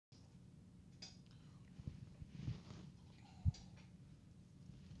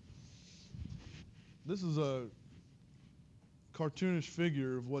this is a cartoonish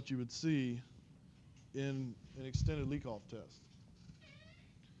figure of what you would see in an extended leak-off test.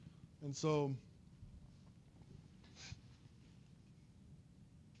 And so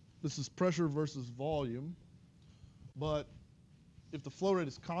this is pressure versus volume, but if the flow rate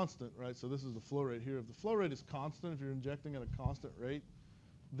is constant, right, so this is the flow rate here. If the flow rate is constant, if you're injecting at a constant rate,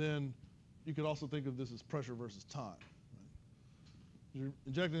 then you could also think of this as pressure versus time. Right? You're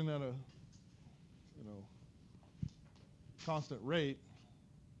injecting at a constant rate,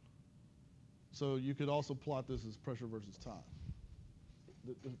 so you could also plot this as pressure versus time.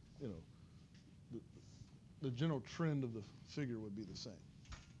 The general trend of the figure would be the same.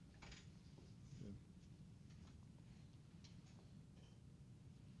 Okay.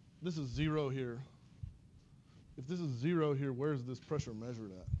 This is 0 here. If this is 0 here, where's this pressure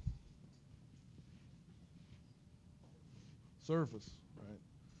measured at? Surface, right?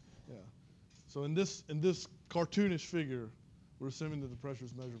 Yeah. So in this cartoonish figure, we're assuming that the pressure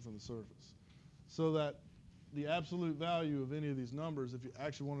is measured from the surface. So that the absolute value of any of these numbers, if you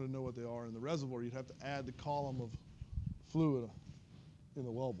actually wanted to know what they are in the reservoir, you'd have to add the column of fluid in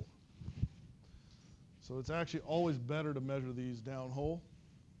the wellbore. So it's actually always better to measure these downhole.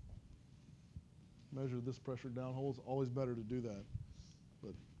 Measure this pressure downhole. It's always better to do that.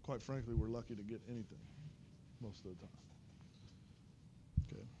 But quite frankly, we're lucky to get anything most of the time.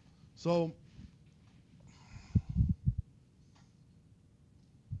 Okay. So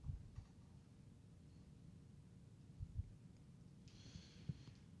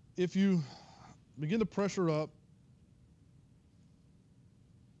if you begin to pressure up,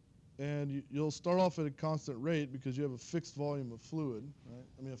 and you'll start off at a constant rate because you have a fixed volume of fluid, right?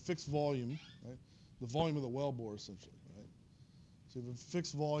 I mean, a fixed volume, right? The volume of the wellbore, essentially, right? So you have a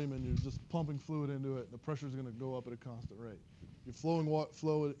fixed volume, and you're just pumping fluid into it, and the pressure is going to go up at a constant rate. You're flowing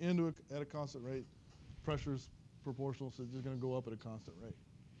fluid into it at a constant rate. Pressure is proportional, so it's just going to go up at a constant rate.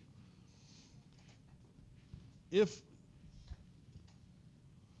 If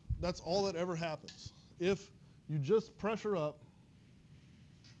that's all that ever happens, if you just pressure up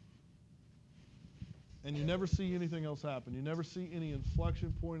and you never see anything else happen, you never see any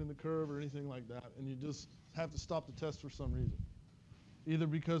inflection point in the curve or anything like that, and you just have to stop the test for some reason. Either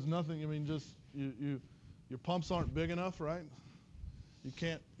because nothing, I mean, just your pumps aren't big enough, right? You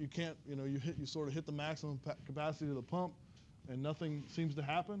can't, you sort of hit the maximum capacity of the pump and nothing seems to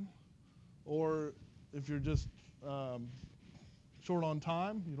happen. Or if you're just short on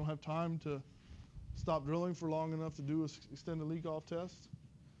time, you don't have time to stop drilling for long enough to do an extended leak-off test.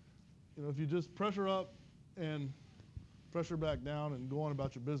 If you just pressure up and pressure back down and go on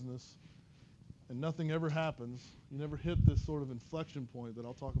about your business and nothing ever happens, you never hit this sort of inflection point that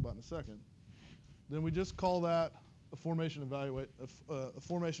I'll talk about in a second, then we just call that a formation integrity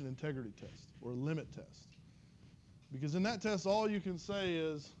test or a limit test. Because in that test, all you can say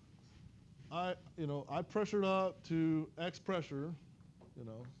is, I pressured up to X pressure,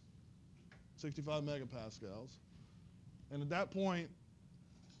 65 megapascals, and at that point,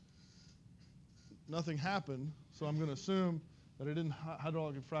 nothing happened, so I'm going to assume that I didn't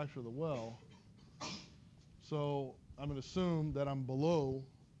hydraulically fracture the well. So I'm going to assume that I'm below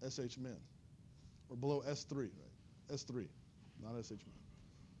SH min, or below S3, right? S3, not SH min.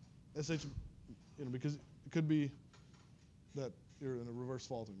 SH, because it could be that you're in a reverse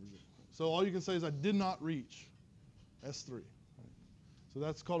faulting regime. So all you can say is I did not reach S3. Right? So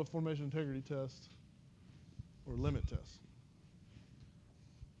that's called a formation integrity test or limit test.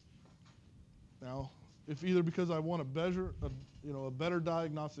 Now, if either because I want to measure a better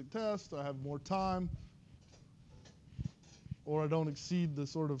diagnostic test, I have more time, or I don't exceed the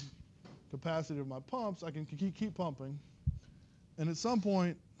sort of capacity of my pumps, I can keep pumping, and at some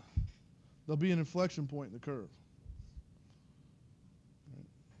point there'll be an inflection point in the curve.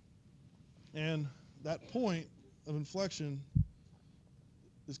 Right? And that point of inflection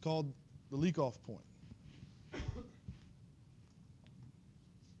is called the leak-off point.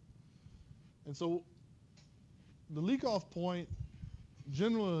 And so the leak-off point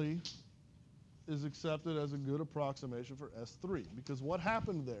generally is accepted as a good approximation for S3, because what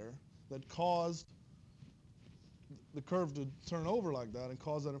happened there that caused the curve to turn over like that and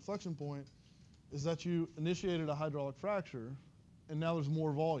cause that inflection point is that you initiated a hydraulic fracture, and now there's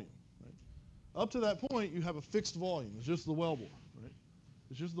more volume. Right? Up to that point, you have a fixed volume. It's just the wellbore. Right?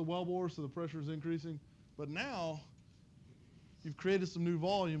 It's just the wellbore, so the pressure is increasing. But now you've created some new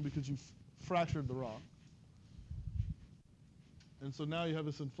volume because you've fractured the rock. And so now you have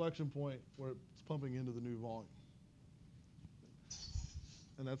this inflection point where it's pumping into the new volume.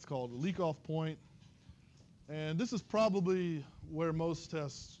 And that's called a leak-off point. And this is probably where most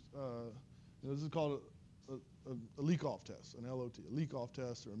tests This is called a leak-off test, an LOT, a leak-off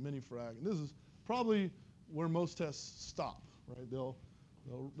test or a mini-frac. And this is probably where most tests stop, right? They'll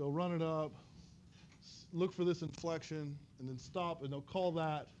run it up, look for this inflection, and then stop, and they'll call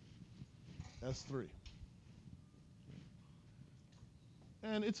that S3.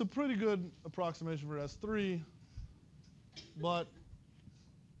 And it's a pretty good approximation for S3, but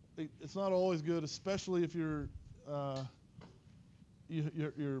it's not always good, especially if you're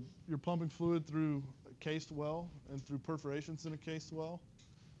pumping fluid through a cased well and through perforations in a cased well,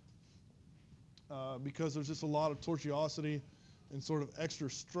 because there's just a lot of tortuosity and sort of extra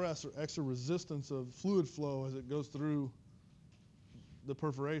stress or extra resistance of fluid flow as it goes through the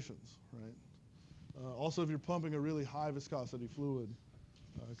perforations, right? Also, if you're pumping a really high viscosity fluid,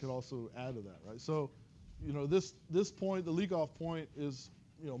 it could also add to that, right? So, this point, the leak-off point, is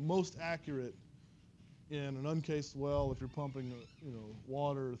most accurate in an uncased well if you're pumping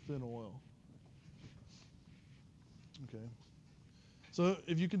water or thin oil. Okay. So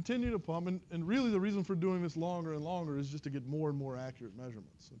if you continue to pump, and really the reason for doing this longer and longer is just to get more and more accurate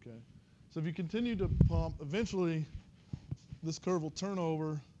measurements. Okay. So if you continue to pump, eventually this curve will turn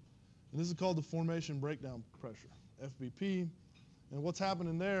over, and this is called the formation breakdown pressure, FBP. And what's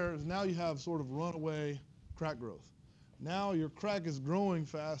happening there is now you have sort of runaway crack growth. Now your crack is growing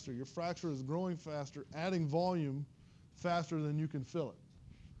faster, your fracture is growing faster, adding volume faster than you can fill it.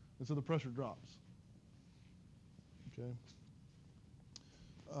 And so the pressure drops. Okay.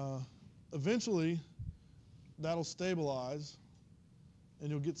 Eventually, that'll stabilize, and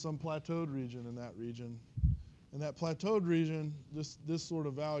you'll get some plateaued region in that region. And that plateaued region, this sort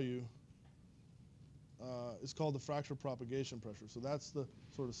of value, is called the fracture propagation pressure. So that's the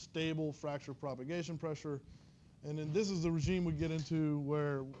sort of stable fracture propagation pressure. And then this is the regime we get into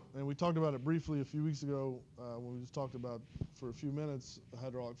where, and we talked about it briefly a few weeks ago when we just talked about, for a few minutes,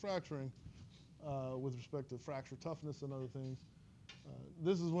 hydraulic fracturing with respect to fracture toughness and other things.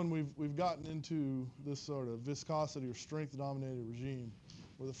 This is when we've gotten into this sort of viscosity or strength-dominated regime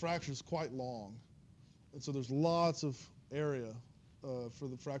where the fracture is quite long. And so there's lots of area for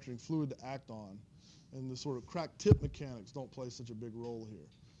the fracturing fluid to act on. And the sort of crack tip mechanics don't play such a big role here.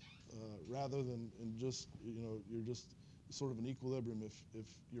 Rather than in just, you're just sort of an equilibrium. If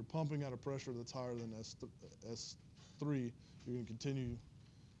you're pumping at a pressure that's higher than S3, you're going to continue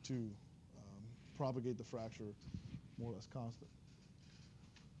to propagate the fracture more or less constant.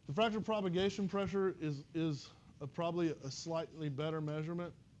 The fracture propagation pressure is probably a slightly better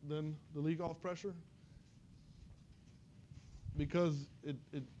measurement than the leak-off pressure, because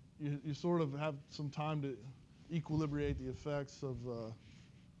you sort of have some time to equilibrate the effects of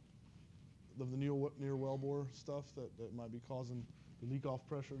the near wellbore stuff that might be causing the leak-off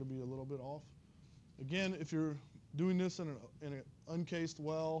pressure to be a little bit off. Again, if you're doing this in an uncased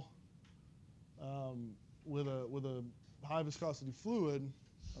well with a high viscosity fluid,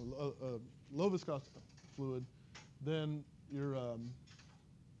 a low viscosity fluid, then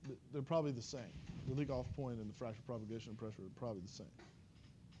they're probably the same. The leak-off point and the fracture propagation pressure are probably the same.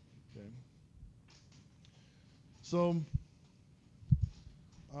 Okay. So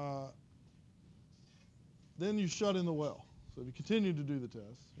then you shut in the well. So if you continue to do the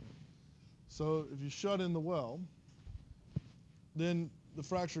test, right? So if you shut in the well, then the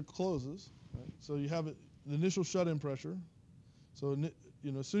fracture closes. Right? So you have the initial shut-in pressure. So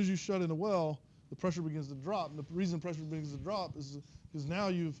as soon as you shut in the well, the pressure begins to drop. And the reason pressure begins to drop is because now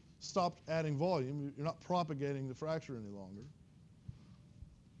you've stopped adding volume. You're not propagating the fracture any longer.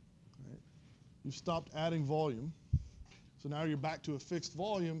 Right? You've stopped adding volume. So now you're back to a fixed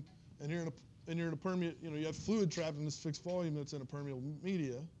volume, and you're in a permeate. You have fluid trapped in this fixed volume that's in a permeable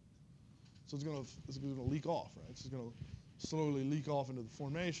media. So it's going to leak off, right? It's going to slowly leak off into the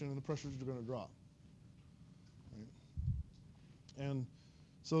formation, and the pressures are going to drop. Right? And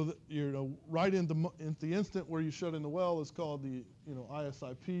so right in the instant where you shut in the well is called the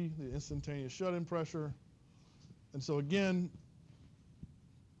ISIP, the instantaneous shut-in pressure. And so again,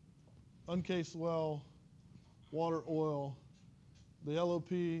 uncased well, water, oil, the LOP,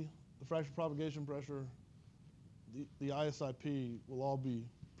 the fracture propagation pressure, the ISIP will all be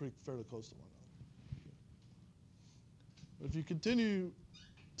fairly close to one another. But if you continue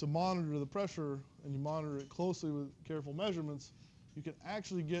to monitor the pressure and you monitor it closely with careful measurements, you can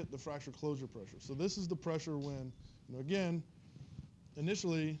actually get the fracture closure pressure. So this is the pressure when, again,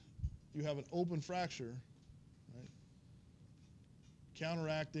 initially you have an open fracture, right,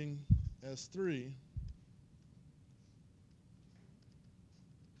 counteracting S3.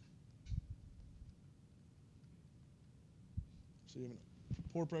 So you have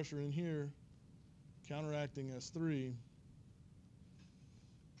a pore pressure in here, counteracting S3.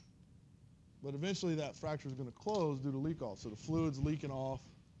 But eventually that fracture is going to close due to leak off. So the fluid's leaking off,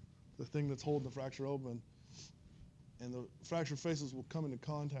 the thing that's holding the fracture open, and the fracture faces will come into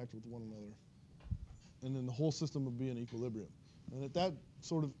contact with one another. And then the whole system will be in equilibrium. And at that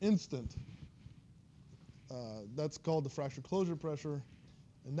sort of instant, that's called the fracture closure pressure.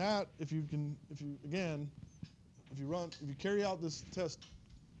 And that, if you carry out this test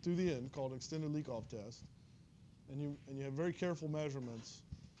to the end, called extended leak-off test, and you have very careful measurements,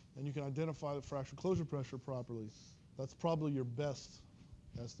 and you can identify the fracture closure pressure properly, that's probably your best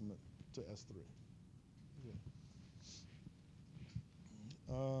estimate to S3.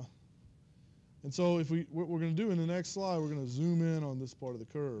 Okay. And so what we're going to do in the next slide, we're going to zoom in on this part of the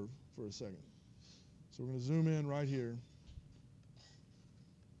curve for a second. So we're going to zoom in right here.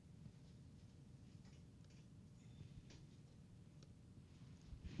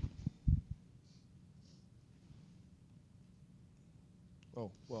 Oh,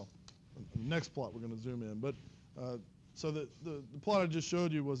 well, on the next plot we're going to zoom in. But so the plot I just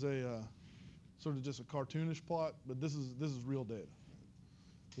showed you was a sort of just a cartoonish plot, but this is real data.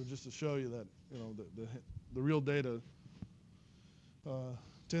 So just to show you that the real data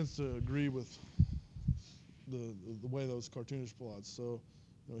tends to agree with the way those cartoonish plots. So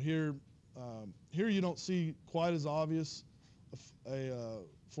here you don't see quite as obvious a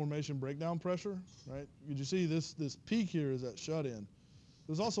formation breakdown pressure, right? You see this peak here is at shut-in.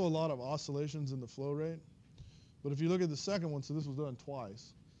 There's also a lot of oscillations in the flow rate. But if you look at the second one, so this was done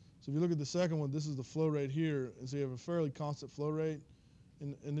twice. So if you look at the second one, this is the flow rate here, and so you have a fairly constant flow rate.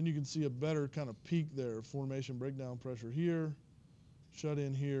 And then you can see a better kind of peak there, formation breakdown pressure here, shut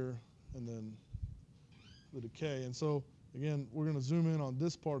in here, and then the decay. And so, again, we're going to zoom in on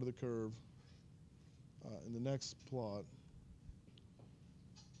this part of the curve in the next plot,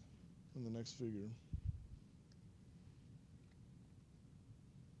 in the next figure.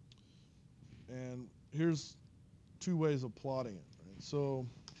 And here's two ways of plotting it. Right? So,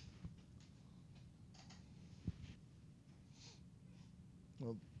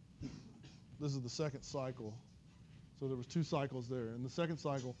 well, this is the second cycle. So there was 2 cycles there. In the second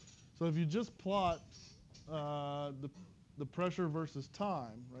cycle, so if you just plot the pressure versus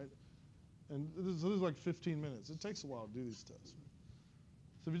time, right? And this is like 15 minutes. It takes a while to do these tests. Right?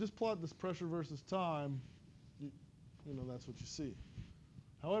 So if you just plot this pressure versus time, that's what you see.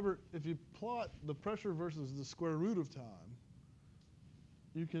 However, if you plot the pressure versus the square root of time,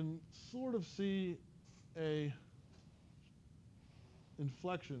 you can sort of see a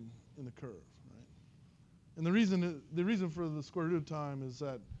inflection in the curve, right? And the reason for the square root of time is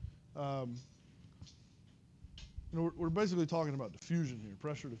that we're basically talking about diffusion here,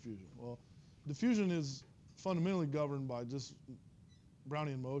 pressure diffusion. Well, diffusion is fundamentally governed by just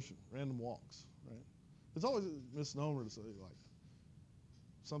Brownian motion, random walks, right? It's always a misnomer to say like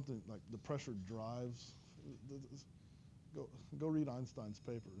something like the pressure drives. Go read Einstein's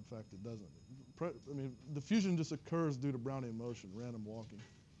paper. In fact, it doesn't. Diffusion just occurs due to Brownian motion, random walking.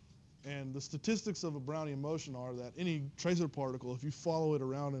 And the statistics of a Brownian motion are that any tracer particle, if you follow it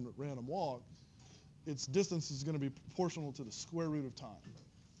around in a random walk, its distance is going to be proportional to the square root of time.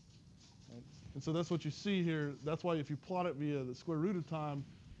 Right? And so that's what you see here. That's why if you plot it via the square root of time,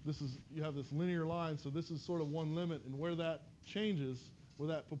 you have this linear line. So this is sort of one limit, and where that changes, where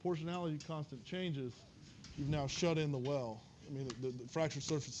that proportionality constant changes, you've now shut in the well. The fracture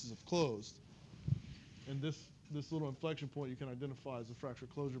surfaces have closed. And this little inflection point you can identify as the fracture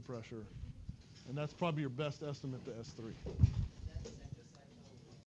closure pressure. And that's probably your best estimate to S3.